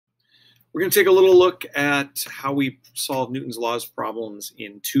We're going to take a little look at how we solve Newton's laws problems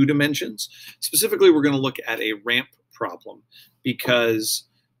in 2 dimensions. Specifically, we're going to look at a ramp problem because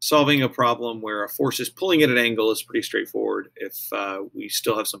solving a problem where a force is pulling at an angle is pretty straightforward if we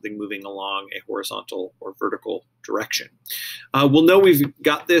still have something moving along a horizontal or vertical direction. We'll know we've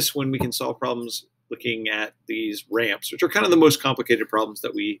got this when we can solve problems looking at these ramps, which are kind of the most complicated problems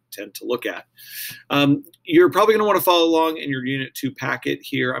that we tend to look at. You're probably going to want to follow along in your Unit 2 packet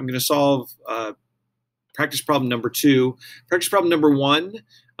here. I'm going to solve practice problem number 2. Practice problem number 1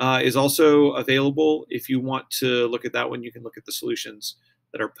 is also available. If you want to look at that one, you can look at the solutions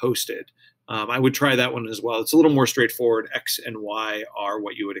that are posted. I would try that one as well. It's a little more straightforward. X and Y are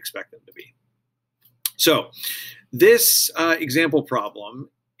what you would expect them to be. So this example problem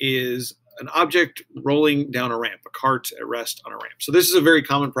is an object rolling down a ramp, a cart at rest on a ramp. So this is a very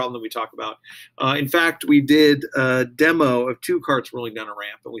common problem that we talk about. In fact, we did a demo of 2 carts rolling down a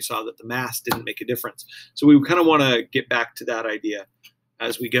ramp, and we saw that the mass didn't make a difference. So we kind of want to get back to that idea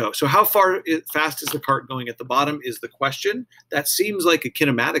as we go. So how fast is the cart going at the bottom is the question. That seems like a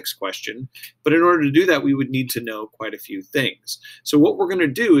kinematics question, but in order to do that, we would need to know quite a few things. So what we're going to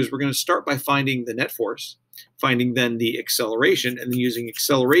do is we're going to start by finding the net force, finding then the acceleration, and then using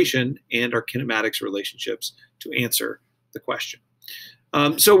acceleration and our kinematics relationships to answer the question.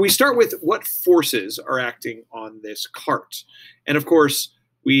 So we start with what forces are acting on this cart. And of course,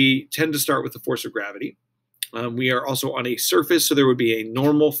 we tend to start with the force of gravity. We are also on a surface, so there would be a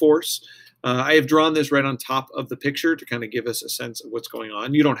normal force. I have drawn this right on top of the picture to kind of give us a sense of what's going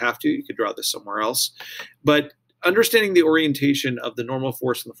on. You don't have to. You could draw this somewhere else. But understanding the orientation of the normal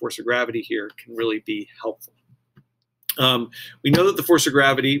force and the force of gravity here can really be helpful. We know that the force of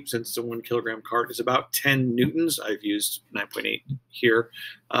gravity, since it's a 1 kilogram cart, is about 10 newtons. I've used 9.8 here.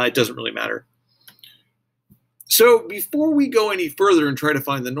 It doesn't really matter. So before we go any further and try to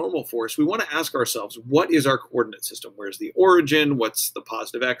find the normal force, we want to ask ourselves, what is our coordinate system? Where's the origin? What's the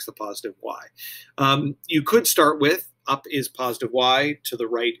positive x, the positive y? You could start with up is positive y, to the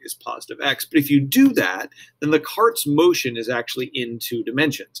right is positive x. But if you do that, then the cart's motion is actually in 2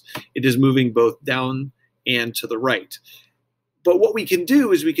 dimensions. It is moving both down and to the right. But what we can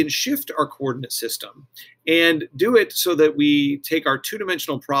do is we can shift our coordinate system and do it so that we take our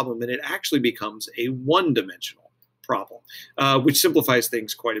 2-dimensional problem and it actually becomes a 1-dimensional problem, which simplifies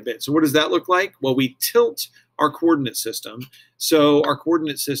things quite a bit. So what does that look like? Well, we tilt our coordinate system. So our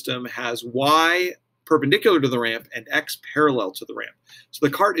coordinate system has y perpendicular to the ramp and x parallel to the ramp. So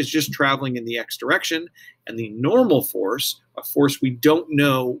the cart is just traveling in the x direction, and the normal force, a force we don't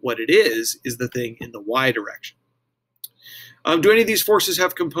know what it is the thing in the y direction. Do any of these forces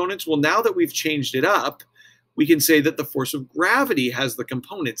have components? Well, now that we've changed it up, we can say that the force of gravity has the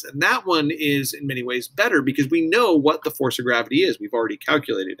components. And that one is in many ways better because we know what the force of gravity is. We've already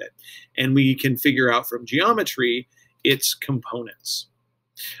calculated it. And we can figure out from geometry its components.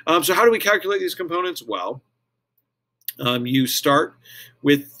 So how do we calculate these components? Well, you start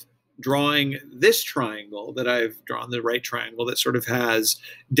with drawing this triangle that I've drawn, the right triangle that sort of has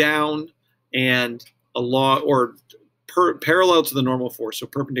down and along, or parallel to the normal force, so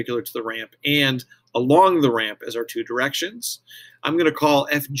perpendicular to the ramp, and along the ramp as our 2 directions. I'm going to call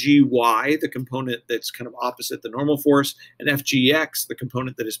FGY the component that's kind of opposite the normal force, and FGX the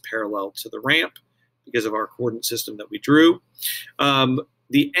component that is parallel to the ramp because of our coordinate system that we drew.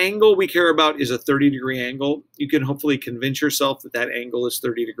 The angle we care about is a 30-degree angle. You can hopefully convince yourself that that angle is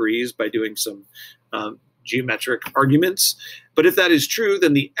 30 degrees by doing some geometric arguments. But if that is true,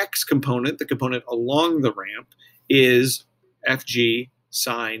 then the x component, the component along the ramp, is Fg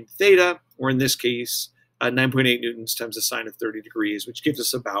sine theta, or in this case, 9.8 newtons times the sine of 30 degrees, which gives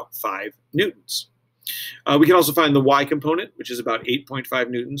us about 5 newtons. We can also find the y component, which is about 8.5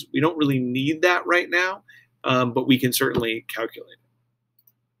 newtons. We don't really need that right now, but we can certainly calculate it.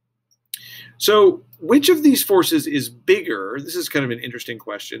 So which of these forces is bigger? This is kind of an interesting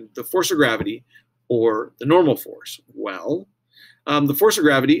question. The force of gravity or the normal force? Well, the force of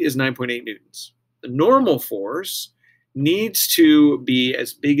gravity is 9.8 newtons. The normal force needs to be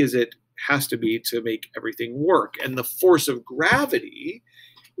as big as it has to be to make everything work. And the force of gravity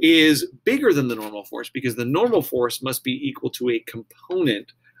is bigger than the normal force because the normal force must be equal to a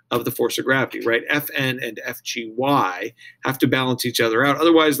component of the force of gravity, right? Fn and Fgy have to balance each other out.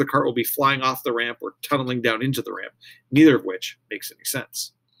 Otherwise, the cart will be flying off the ramp or tunneling down into the ramp, neither of which makes any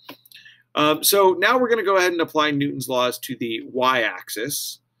sense. So now we're going to go ahead and apply Newton's laws to the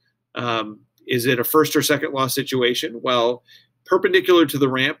y-axis. Is it a first or second law situation? Well, perpendicular to the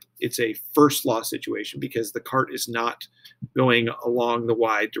ramp, it's a first law situation because the cart is not going along the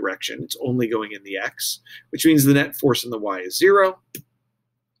y direction. It's only going in the x, which means the net force in the y is 0.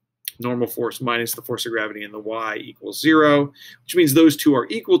 normal force minus the force of gravity in the y equals 0, which means those two are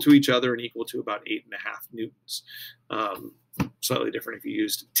equal to each other and equal to about 8.5 newtons. Slightly different if you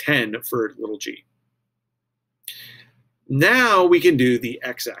used 10 for little g. Now we can do the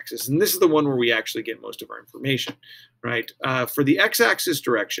x-axis, and this is the one where we actually get most of our information, right? For the x-axis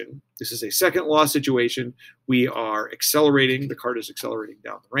direction, this is a second law situation. We are accelerating, the cart is accelerating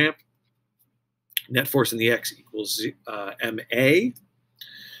down the ramp. Net force in the x equals ma.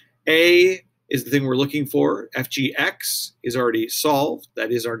 A is the thing we're looking for. Fgx is already solved.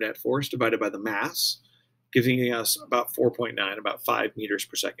 That is our net force divided by the mass, giving us about 4.9, about 5 meters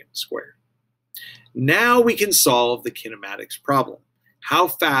per second squared. Now we can solve the kinematics problem. How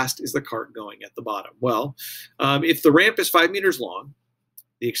fast is the cart going at the bottom? Well, if the ramp is 5 meters long,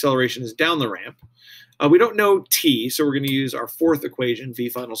 the acceleration is down the ramp. We don't know t, so we're going to use our fourth equation. V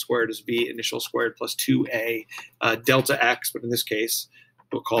final squared is v initial squared plus 2a delta x, but in this case,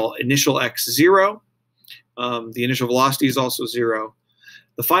 we'll call initial x 0. The initial velocity is also 0.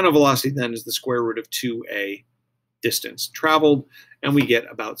 The final velocity then is the square root of 2a distance traveled, and we get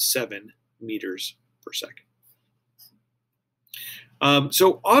about 7 meters per second.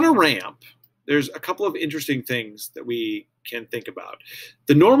 So on a ramp, there's a couple of interesting things that we can think about.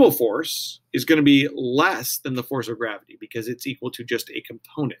 The normal force is going to be less than the force of gravity because it's equal to just a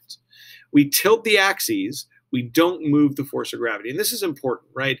component. We tilt the axes, we don't move the force of gravity. And this is important,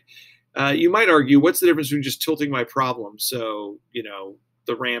 right? You might argue, what's the difference between just tilting my problem so, you know,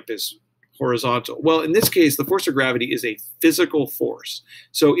 the ramp is horizontal? Well, in this case, the force of gravity is a physical force.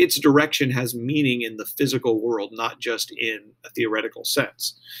 So its direction has meaning in the physical world, not just in a theoretical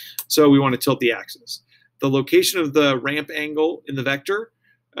sense. So we want to tilt the axis. The location of the ramp angle in the vector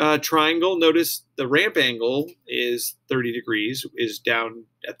triangle, notice the ramp angle is 30 degrees, is down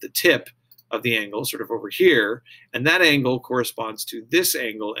at the tip of the angle, sort of over here, and that angle corresponds to this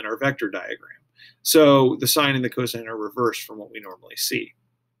angle in our vector diagram. So the sine and the cosine are reversed from what we normally see.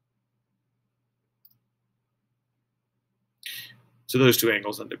 So those two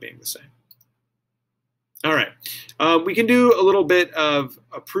angles end up being the same. All right, we can do a little bit of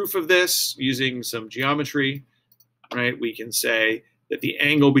a proof of this using some geometry, right? We can say that the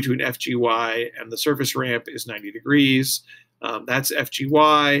angle between FGY and the surface ramp is 90 degrees. That's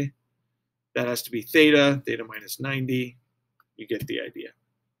FGY. That has to be theta, theta minus 90. You get the idea,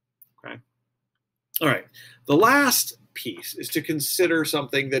 okay? All right, the last piece is to consider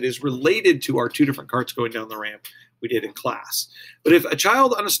something that is related to our two different carts going down the ramp we did in class. But if a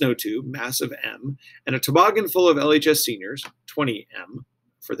child on a snow tube, mass of m, and a toboggan full of LHS seniors, 20 m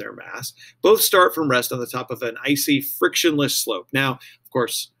for their mass, both start from rest on the top of an icy, frictionless slope. Now, of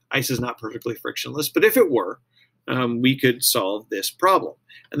course, ice is not perfectly frictionless, but if it were, we could solve this problem.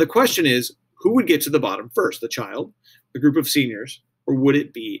 And the question is, who would get to the bottom first, the child, the group of seniors, or would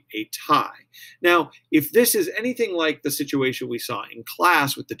it be a tie? Now, if this is anything like the situation we saw in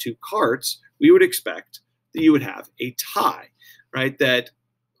class with the two carts, we would expect that you would have a tie, right? That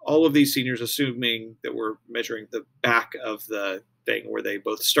all of these seniors, assuming that we're measuring the back of the thing where they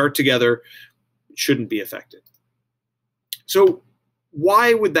both start together, shouldn't be affected. So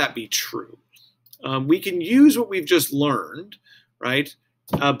why would that be true? We can use what we've just learned, right,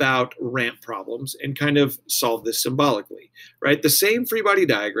 about ramp problems and kind of solve this symbolically, right? The same free body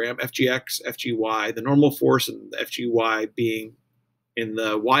diagram, FGX, FGY, the normal force and the FGY being in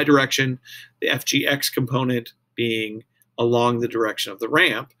the y direction, the FGX component being along the direction of the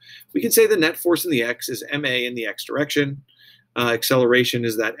ramp. We can say the net force in the x is ma in the x direction. Acceleration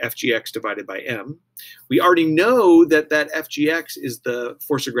is that FGX divided by m. We already know that that FGX is the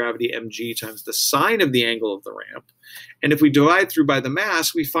force of gravity mg times the sine of the angle of the ramp. And if we divide through by the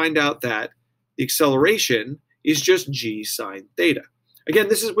mass, we find out that the acceleration is just g sine theta. Again,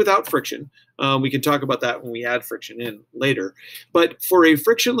 this is without friction. We can talk about that when we add friction in later. But for a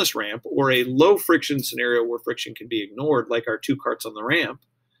frictionless ramp or a low friction scenario where friction can be ignored, like our two carts on the ramp,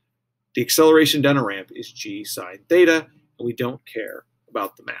 the acceleration down a ramp is g sine theta. We don't care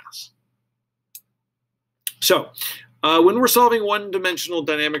about the mass. So when we're solving one-dimensional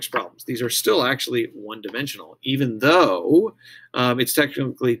dynamics problems, these are still actually one-dimensional, even though it's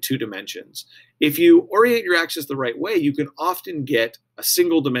technically 2 dimensions. If you orient your axis the right way, you can often get a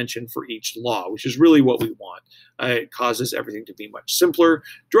single dimension for each law, which is really what we want. It causes everything to be much simpler.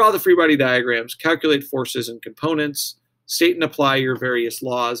 Draw the free body diagrams, calculate forces and components, state and apply your various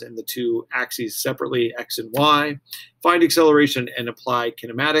laws and the two axes separately, x and y. Find acceleration and apply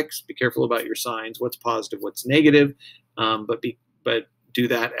kinematics. Be careful about your signs, what's positive, what's negative, but do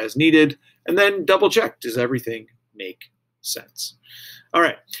that as needed. And then double check, does everything make sense. All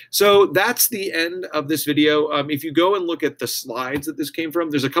right, so that's the end of this video. If you go and look at the slides that this came from,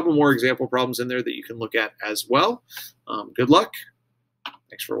 there's a couple more example problems in there that you can look at as well. Good luck.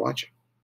 Thanks for watching.